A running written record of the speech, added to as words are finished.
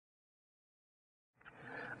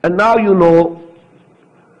And now you know,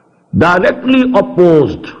 directly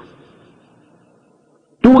opposed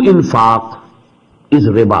to infaq is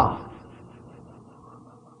riba.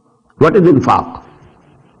 What is infaq?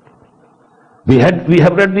 We have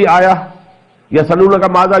read the ayah, يَسَأَلُونَكَ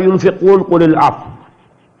مَاذَا يُنْفِقُونَ قُلِ الْعَفْوَ.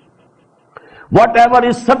 Whatever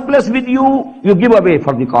is surplus with you, you give away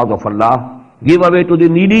for the cause of Allah. Give away to the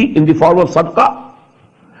needy in the form of sadaqah.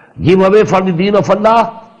 Give away for the deen of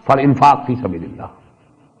Allah, for infaq fi sabilillah.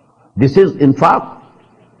 This is infaq.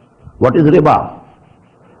 What is riba?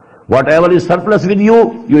 Whatever is surplus with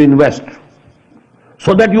you, you invest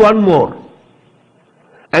so that you earn more.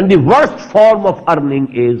 And the worst form of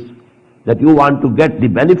earning is that you want to get the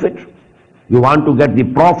benefit, you want to get the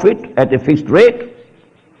profit at a fixed rate.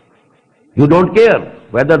 You don't care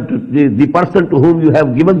whether the person to whom you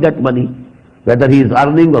have given that money, whether he is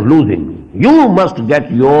earning or losing. You must get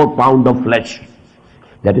your pound of flesh.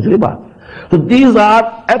 That is riba. So these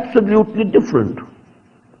are absolutely different,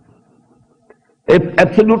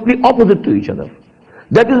 absolutely opposite to each other.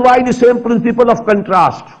 That is why the same principle of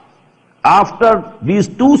contrast. After these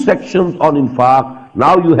two sections on infaq,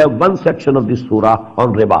 now you have one section of this surah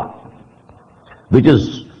on riba, which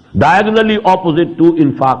is diagonally opposite to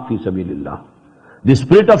infaq fi sabilillah. The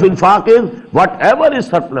spirit of infaq is whatever is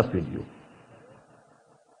surplus with you,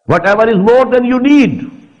 whatever is more than you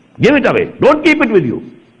need, give it away. Don't keep it with you.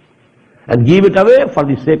 And give it away for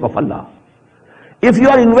the sake of Allah. If you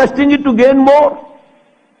are investing it to gain more,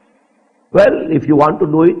 well, if you want to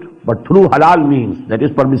do it, but through halal means, that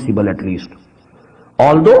is permissible at least.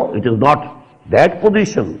 Although it is not that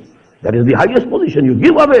position, that is the highest position, you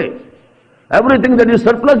give away. Everything that is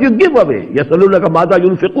surplus, you give away. يَسَأَلُونَكَ مَاذَا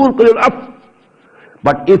يُنْفِقُونَ قُلِ الْعَفْوَ.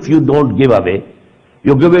 But if you don't give away,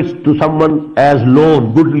 you give it to someone as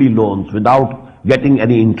loan, goodly loans, without getting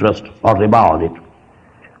any interest or riba on it,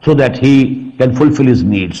 so that he can fulfill his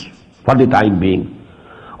needs for the time being.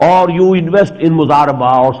 Or you invest in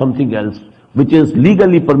muzaraba or something else, which is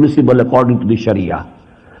legally permissible according to the Sharia,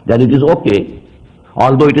 then it is okay,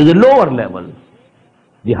 although it is a lower level.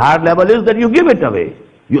 The higher level is that you give it away.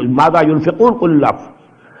 مَاذَا يُنْفِقُونَ قُلِ الْعَفْوَ.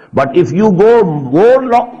 But if you go more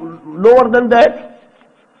lower than that,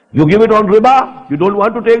 you give it on riba, you don't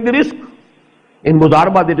want to take the risk. In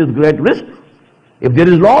muzaraba, that is great risk. If there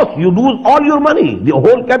is loss, you lose all your money. The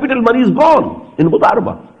whole capital money is gone in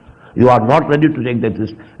muzaraba. You are not ready to take that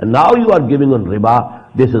risk. And now you are giving on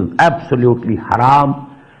riba. This is absolutely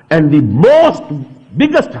haram. And the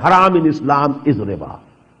biggest haram in Islam is riba.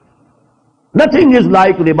 Nothing is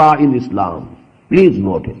like riba in Islam. Please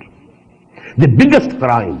note it. The biggest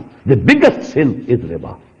crime, the biggest sin is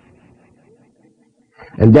riba.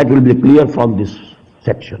 And that will be clear from this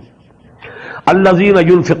section. الَّذِينَ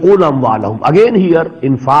يُنْفِقُونَ أَمْوَالَهُمْ. Again here,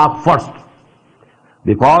 infaq first.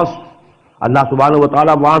 Because Allah subhanahu wa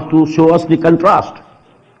ta'ala wants to show us the contrast.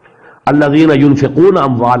 الَّذِينَ يُنْفِقُونَ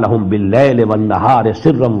أَمْوَالَهُمْ بِاللَّيْلِ وَالنَّهَارِ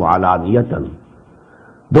سِرًّا وَعَلَانِيَةً.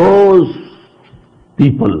 Those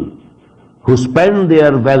people who spend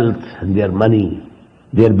their wealth and their money,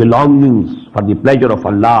 their belongings for the pleasure of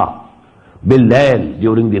Allah, bil-layl,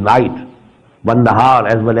 during the night, wan-nahar,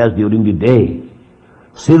 as well as during the day,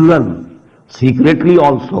 sirran, secretly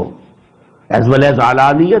also, as well as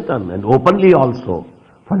alaniyatan, and openly also,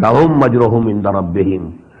 فَلَهُمْ مَجْرُهُمْ إِنْدَ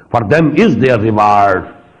رَبِّهِمْ. For them is their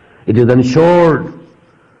reward. It is ensured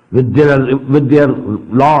with their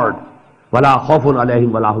Lord. وَلَا خَوْفٌ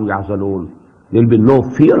عَلَيْهِمْ وَلَا هُمْ يَحْزَنُونَ. There will be no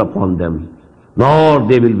fear upon them, nor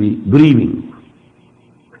they will be grieving.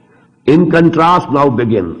 In contrast, now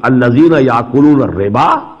begin. الَّذِينَ يَأْكُلُونَ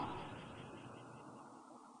الرِّبَا.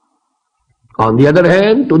 On the other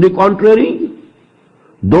hand, to the contrary,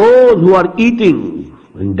 those who are eating,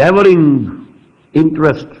 endeavoring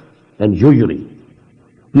interest and usury.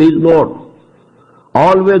 Please note,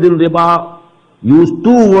 always in riba, use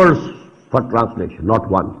two words for translation, not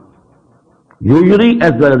one. Usury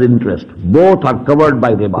as well as interest, both are covered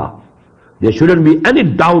by riba. There shouldn't be any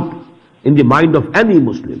doubt in the mind of any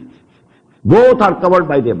Muslim. Both are covered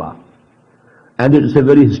by riba. And it is a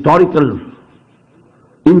very historical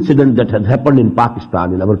incident that has happened in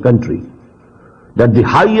Pakistan, in our country, that the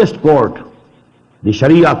highest court, the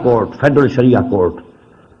Sharia court, federal Sharia court,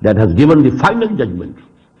 that has given the final judgment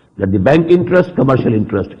that the bank interest, commercial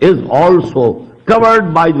interest is also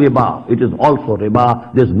covered by riba. It is also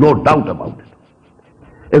riba. There is no doubt about it.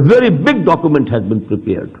 A very big document has been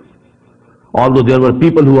prepared, although there were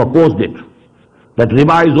people who opposed it, that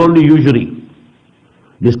riba is only usury.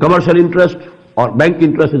 This commercial interest or bank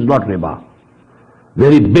interest is not riba.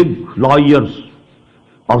 Very big lawyers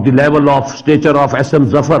of the level of stature of S.M.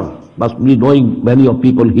 Zafar must be knowing, many of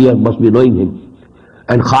people here must be knowing him,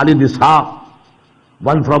 and Khalid Ishaq,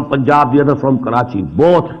 one from Punjab, the other from Karachi.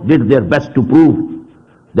 Both did their best to prove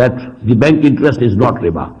that the bank interest is not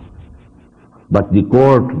riba. But the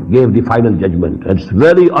court gave the final judgment, and it's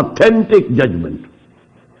very authentic judgment.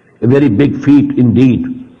 A very big feat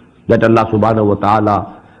indeed that Allah subhanahu wa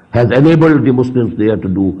ta'ala has enabled the Muslims there to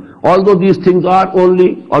do. Although these things are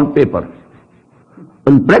only on paper.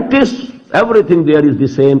 In practice, everything there is the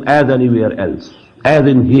same as anywhere else. As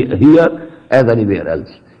in here, as anywhere else.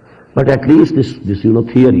 But at least this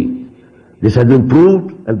theory, this has been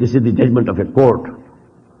proved, and this is the judgment of a court.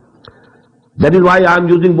 That is why I am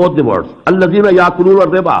using both the words. Alladhina yakuluna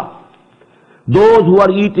riba. Those who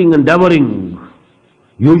are eating and devouring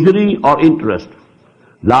usury or interest.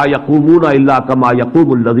 La yaqumuna illa kama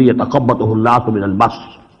yaqumu alladhi yatakabbathu Allahu min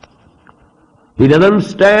al-mas. He doesn't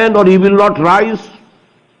stand or he will not rise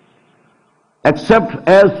except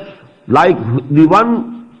as like the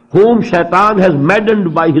one whom shaitan has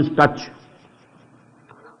maddened by his touch.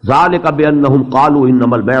 ذَلِكَ بِأَنَّهُمْ قَالُوا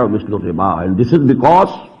إِنَّمَا الْبَيْعُ مِثْلُ الرِّبَا. And this is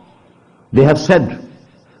because they have said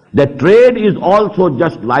that trade is also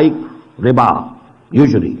just like riba,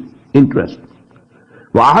 usually, interest.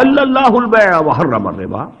 وَأَحَلَّ اللَّهُ الْبَيْعَ وَحَرَّمَ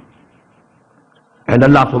الرِّبَا. And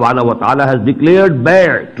Allah subhanahu wa ta'ala has declared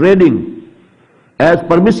bay', trading, as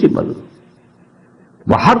permissible.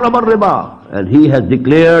 وَحَرَّمَ الرِّبَا. And He has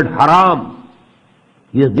declared haram.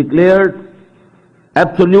 He has declared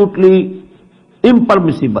absolutely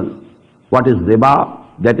impermissible. What is riba?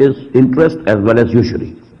 That is interest as well as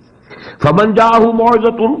usury. فَمَنْ جَاءَهُ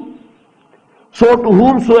مَوْعِظَةٌ. So to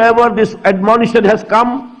whomsoever this admonition has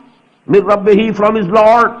come, مِنْ رَبِّهِ, from his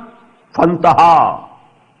Lord, فَانْتَهَا,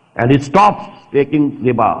 and it stops taking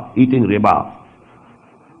riba, eating riba.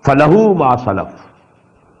 فَلَهُ مَا سَلَفْ.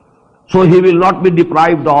 So he will not be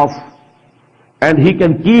deprived of, and he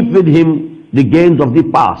can keep with him the gains of the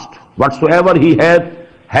past. Whatsoever he has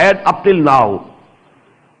had up till now,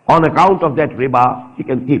 on account of that riba, he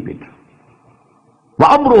can keep it.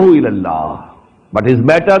 وَأَمْرُهُ إِلَى اللَّهِ. But his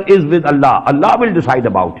matter is with Allah. Allah will decide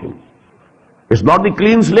about him. It's not the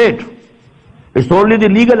clean slate. It's only the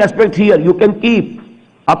legal aspect here. You can keep.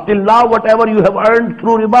 Up till now, whatever you have earned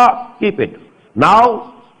through riba, keep it.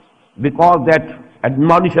 Now, because that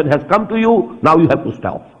admonition has come to you, now you have to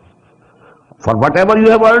stop. For whatever you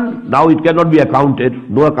have earned, now it cannot be accounted.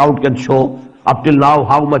 No account can show up till now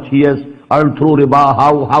how much he has earned through riba,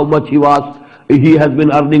 how much he has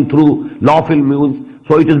been earning through lawful means.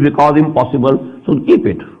 So it is because impossible. So keep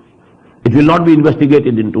it. It will not be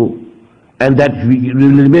investigated into, and that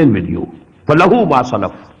will remain with you. فَلَهُ مَا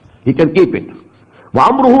سَلَفْ. He can keep it.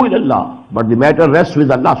 وَأَمْرُهُ إِلَى اللَّهِ. But the matter rests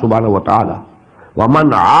with Allah subhanahu wa ta'ala.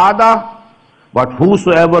 وَمَنْ عَادَ. But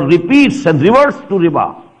whosoever repeats and reverts to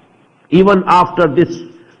riba, even after this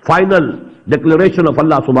final declaration of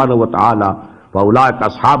Allah subhanahu wa ta'ala, فَأُولَٰئِكَ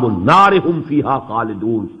أَصْحَابُ النَّارِ هُمْ فِيهَا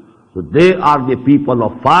خَالِدُونَ. So they are the people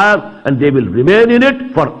of fire, and they will remain in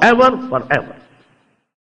it forever, forever.